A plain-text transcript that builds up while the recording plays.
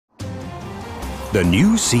The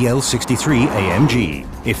new CL63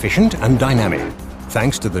 AMG, efficient and dynamic.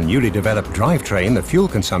 Thanks to the newly developed drivetrain, the fuel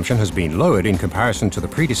consumption has been lowered in comparison to the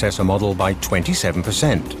predecessor model by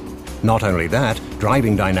 27%. Not only that,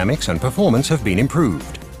 driving dynamics and performance have been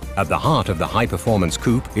improved. At the heart of the high-performance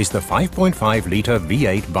coupe is the 5.5-litre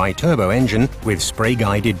V8 bi-turbo engine with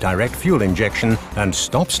spray-guided direct fuel injection and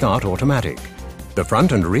stop-start automatic. The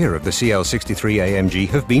front and rear of the CL63 AMG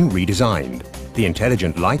have been redesigned. The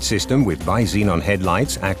intelligent light system with bi-xenon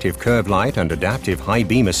headlights, active curve light and adaptive high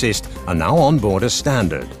beam assist are now on board as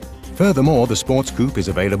standard. Furthermore, the sports coupe is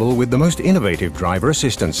available with the most innovative driver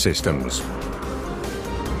assistance systems.